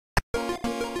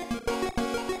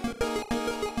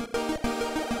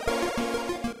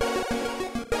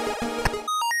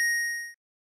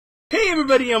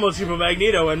everybody, I'm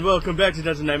elcheapomagneto, and welcome back to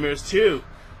Dungeon Nightmares 2.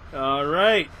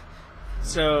 Alright.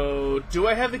 So, do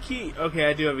I have the key? Okay,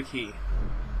 I do have a key.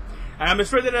 I'm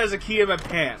afraid that it has a key in my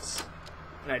pants.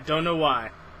 And I don't know why.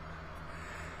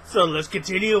 So let's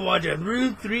continue on to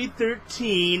room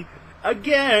 313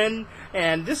 again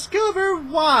and discover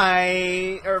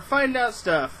why, or find out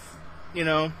stuff, you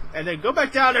know, and then go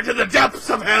back down into the depths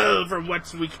of hell from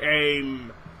whence we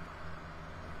came.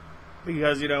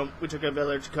 Because, you know, we took a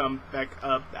village to come back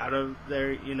up out of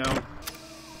there, you know.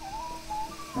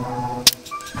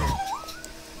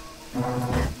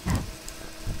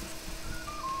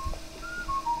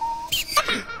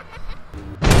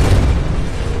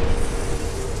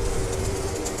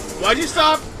 Why'd you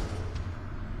stop?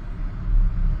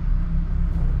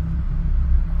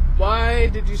 Why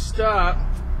did you stop?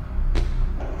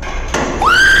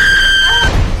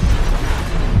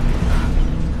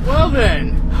 Well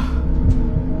then.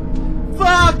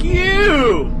 Fuck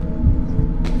you!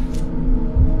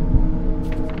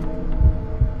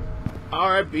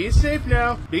 Alright, be safe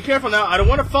now. Be careful now. I don't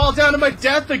want to fall down to my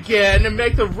death again and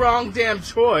make the wrong damn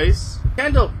choice.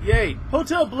 Candle, yay.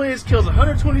 Hotel Blaze kills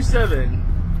 127.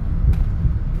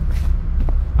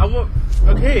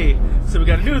 Okay, so we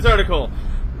got a news article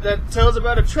that tells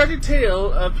about a tragic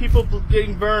tale of people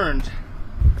getting burned.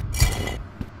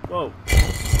 Whoa.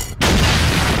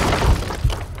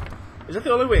 Is that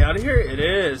the only way out of here? It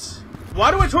is.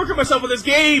 Why do I torture myself with this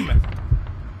game?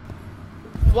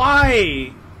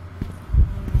 Why?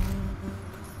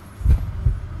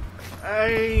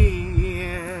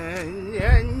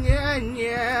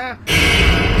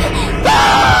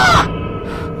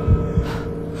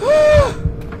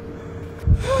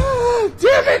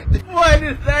 Damn it! Why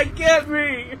did that get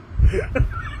me?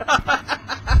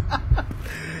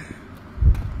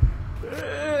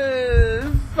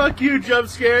 Fuck you, jump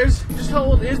scares. Just how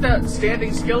old is that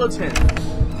standing skeleton?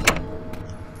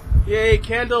 Yay,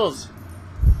 candles.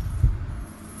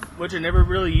 Which I never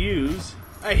really use.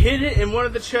 I hid it in one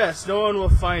of the chests. No one will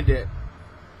find it.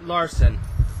 Larson.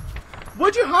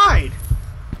 What'd you hide?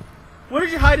 What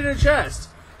did you hide in a chest?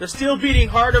 The still beating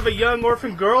heart of a young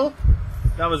orphan girl?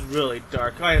 That was really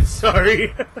dark. I am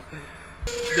sorry.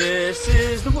 This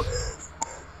is the...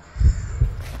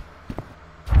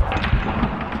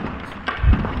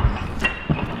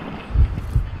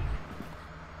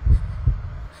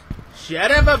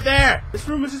 Shut up there! This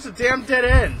room is just a damn dead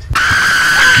end.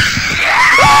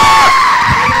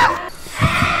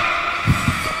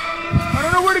 I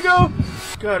don't know where to go!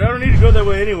 God, I don't need to go that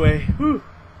way anyway. Whew.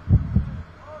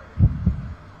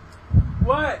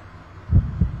 What?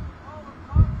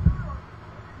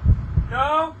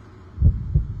 No?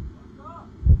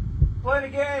 Playing a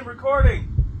game, recording.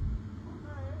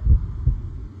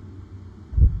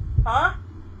 Huh?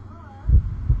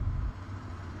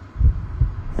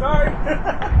 Sorry.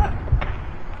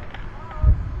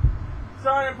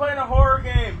 Sorry, I'm playing a horror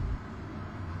game.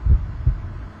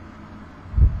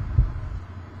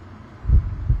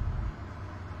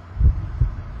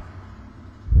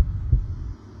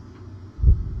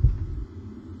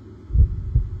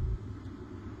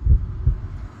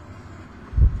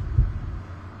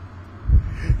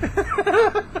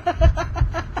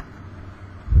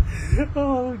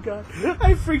 Oh god,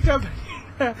 I freaked out.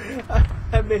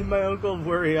 I made my uncle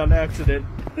worry on accident.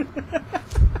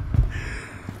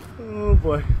 Oh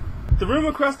boy. The room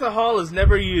across the hall is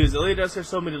never used. Elliot does have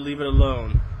told me to leave it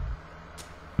alone.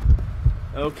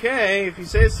 Okay, if you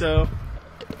say so.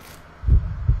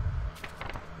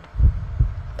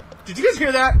 Did you guys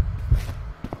hear that?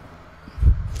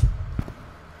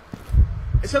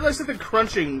 It sounded like something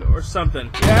crunching or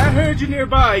something. Yeah, I heard you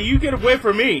nearby. You get away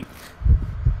from me.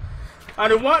 I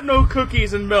don't want no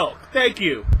cookies and milk. Thank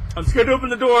you. I'm scared to open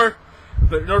the door,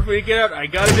 but in order for me to get out, I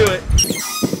gotta do it.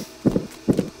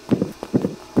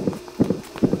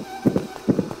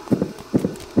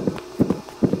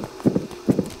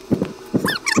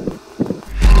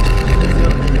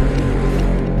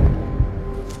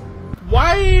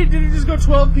 Why did it just go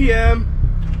 12 p.m.?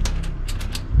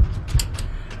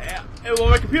 Well,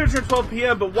 my computer turned 12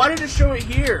 p.m., but why did it show it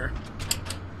here?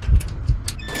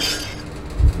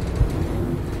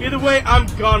 Either way, I'm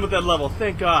gone with that level.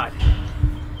 Thank God.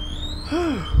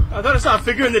 I thought I saw a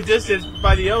figure in the distance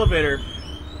by the elevator.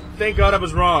 Thank God I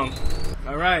was wrong.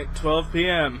 Alright, 12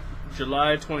 p.m.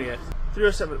 July 20th.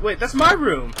 307. Wait, that's my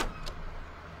room.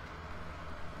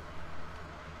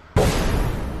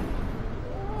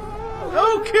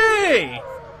 Okay!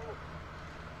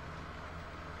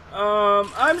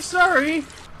 I'm sorry.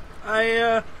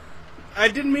 I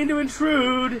didn't mean to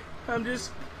intrude. I'm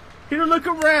just here to look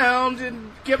around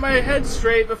and get my head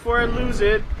straight before I lose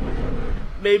it.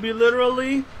 Maybe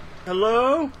literally?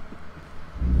 Hello?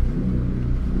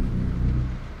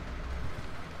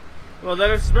 Well, that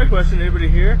answers my question. Anybody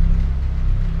here?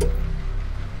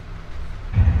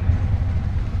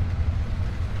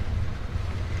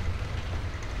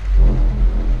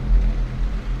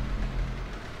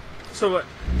 So what?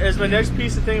 Is my next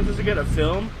piece of thing I'm supposed to get a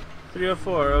film?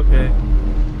 304, okay.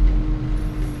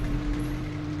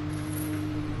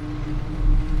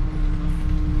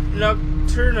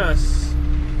 Nocturnus.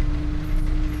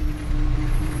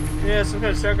 Yeah, some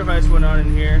kind of sacrifice went on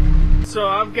in here. So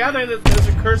I'm gathering that there's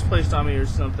a curse placed on me or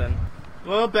something.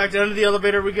 Well, back down to the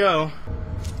elevator we go.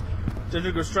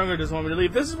 Dungeon Grows Stronger doesn't want me to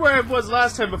leave. This is where I was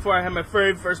last time before I had my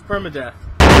very first permadeath.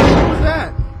 What was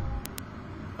that?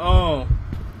 Oh.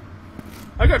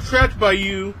 I got trapped by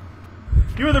you.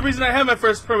 You were the reason I had my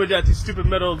first permadeath, you stupid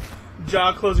metal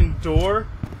jaw-closing door.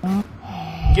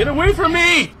 Get away from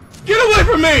me! Get away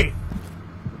from me!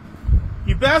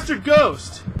 You bastard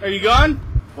ghost! Are you gone?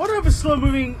 Why do I have a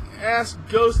slow-moving ass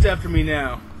ghost after me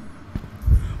now?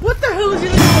 What the hell is he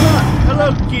doing on?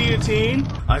 Hello, guillotine.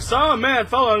 I saw a man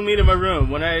following me to my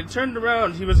room. When I turned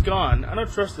around, he was gone. I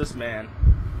don't trust this man.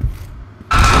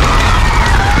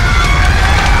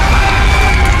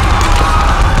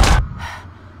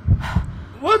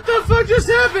 What the fuck just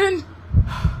happened?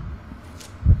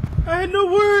 I had no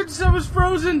words. I was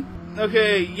frozen.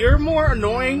 Okay, you're more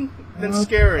annoying than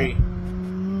scary.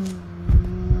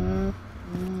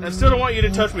 I still don't want you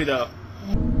to touch me, though.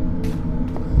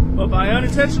 Well, I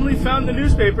unintentionally found the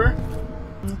newspaper.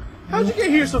 How'd you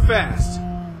get here so fast?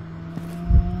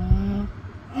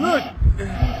 Look,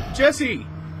 Jesse,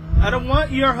 I don't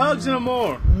want your hugs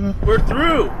anymore. We're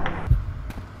through.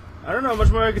 I don't know how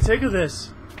much more I can take of this.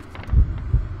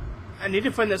 I need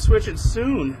to find that switch, and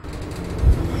soon.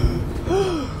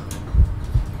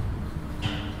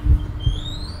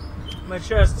 My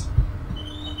chest.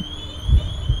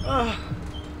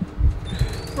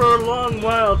 For a long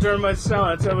while during my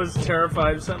silence, I was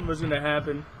terrified something was going to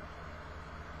happen.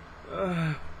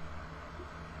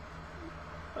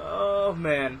 Oh,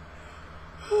 man.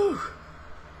 Whew.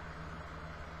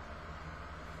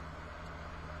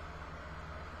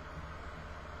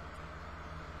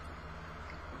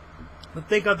 But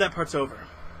thank God that part's over.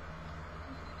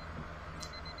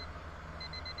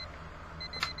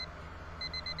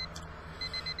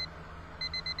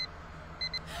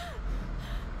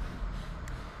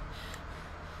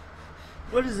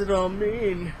 What does it all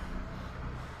mean?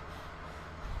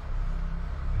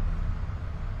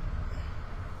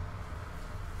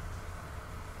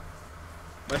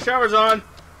 My shower's on.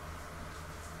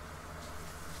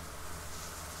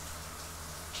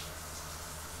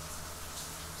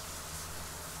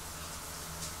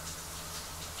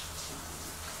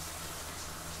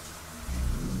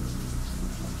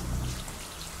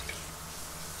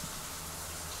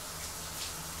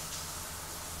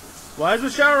 Why is the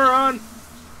shower on?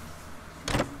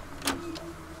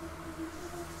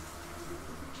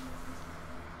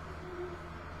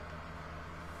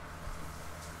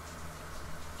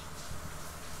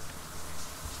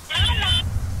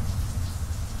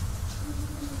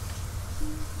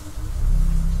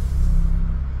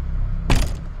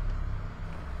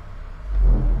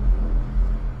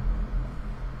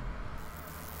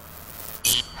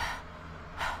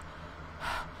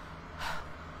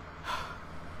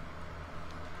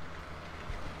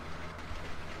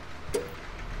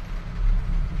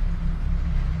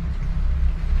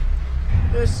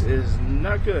 This is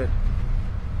not good.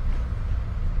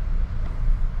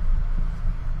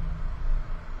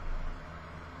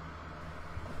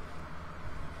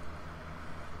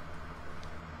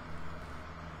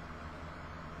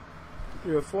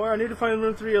 .304. I need to find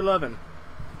room 311.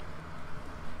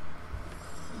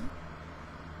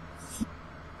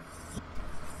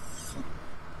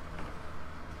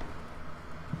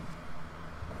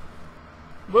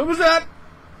 What was that?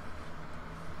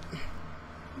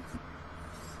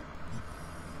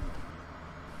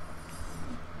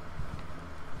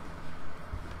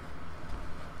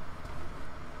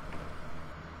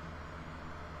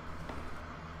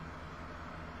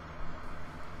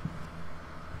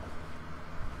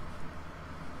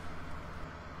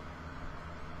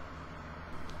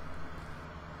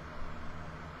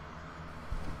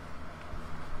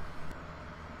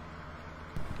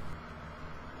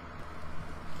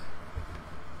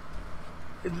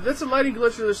 That's a lighting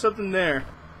glitch or there's something there.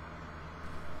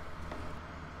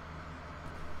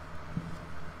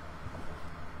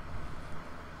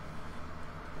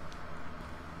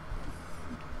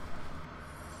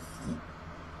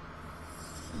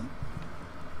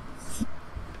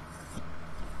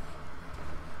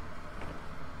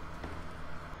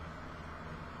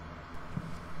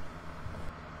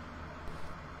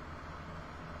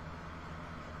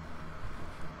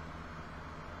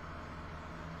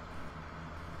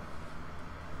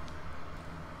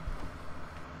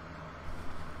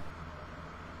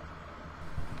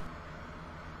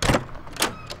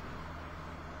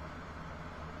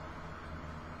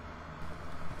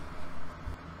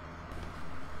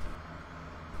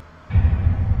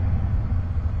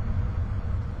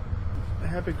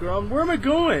 happy girl. Where am I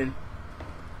going?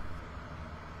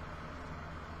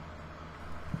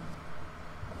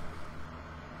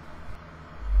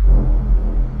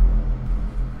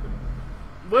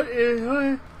 What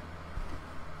is...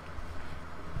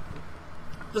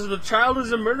 Does the child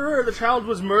is a murderer, or the child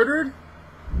was murdered?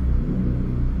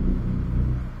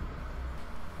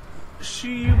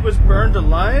 She was burned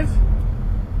alive?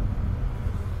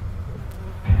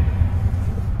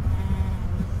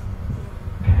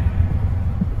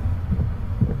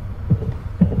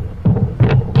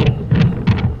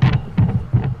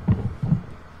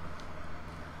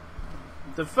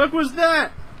 The fuck was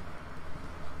that?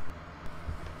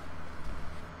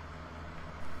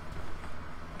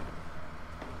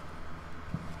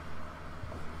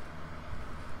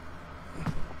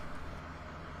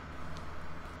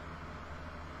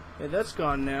 Okay, that's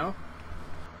gone now.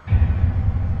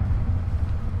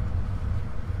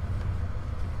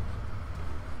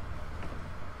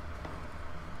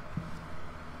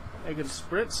 I can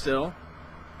sprint still.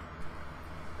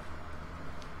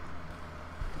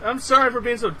 I'm sorry for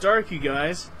being so dark, you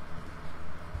guys.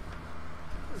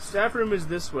 The staff room is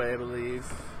this way, I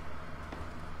believe.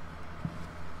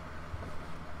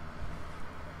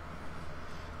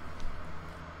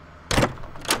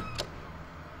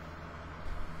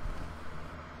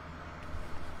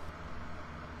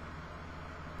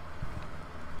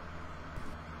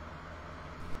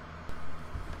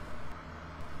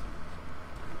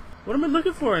 What am I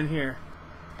looking for in here?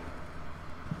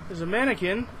 There's a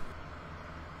mannequin.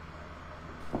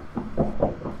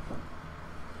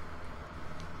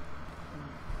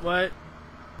 What?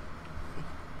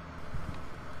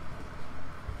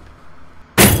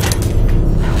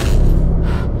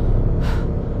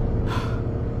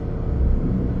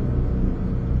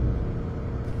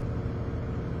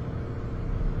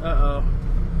 Uh-oh.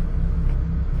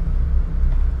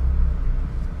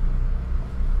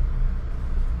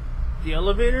 The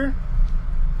elevator?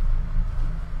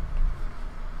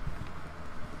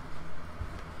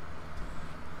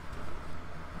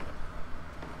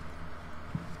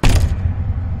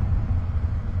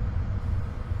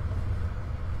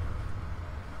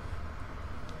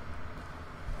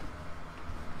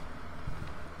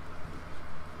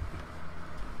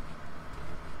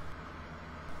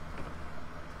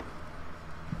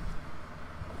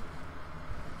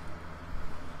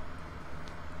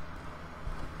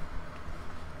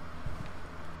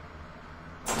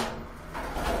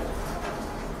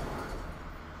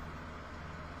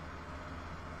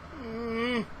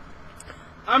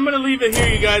 I'm gonna leave it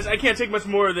here, you guys. I can't take much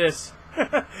more of this.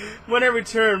 When I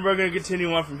return, we're gonna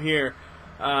continue on from here.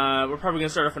 We're probably gonna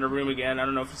start off in a room again. I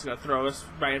don't know if it's gonna throw us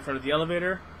right in front of the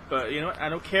elevator, but you know what? I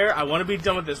don't care. I want to be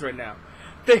done with this right now.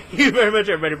 Thank you very much,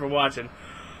 everybody, for watching.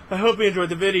 I hope you enjoyed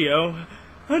the video.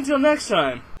 Until next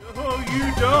time. Oh,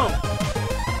 you don't.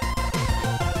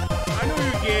 I know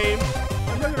your game.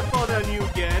 I'm not gonna fall down you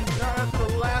again.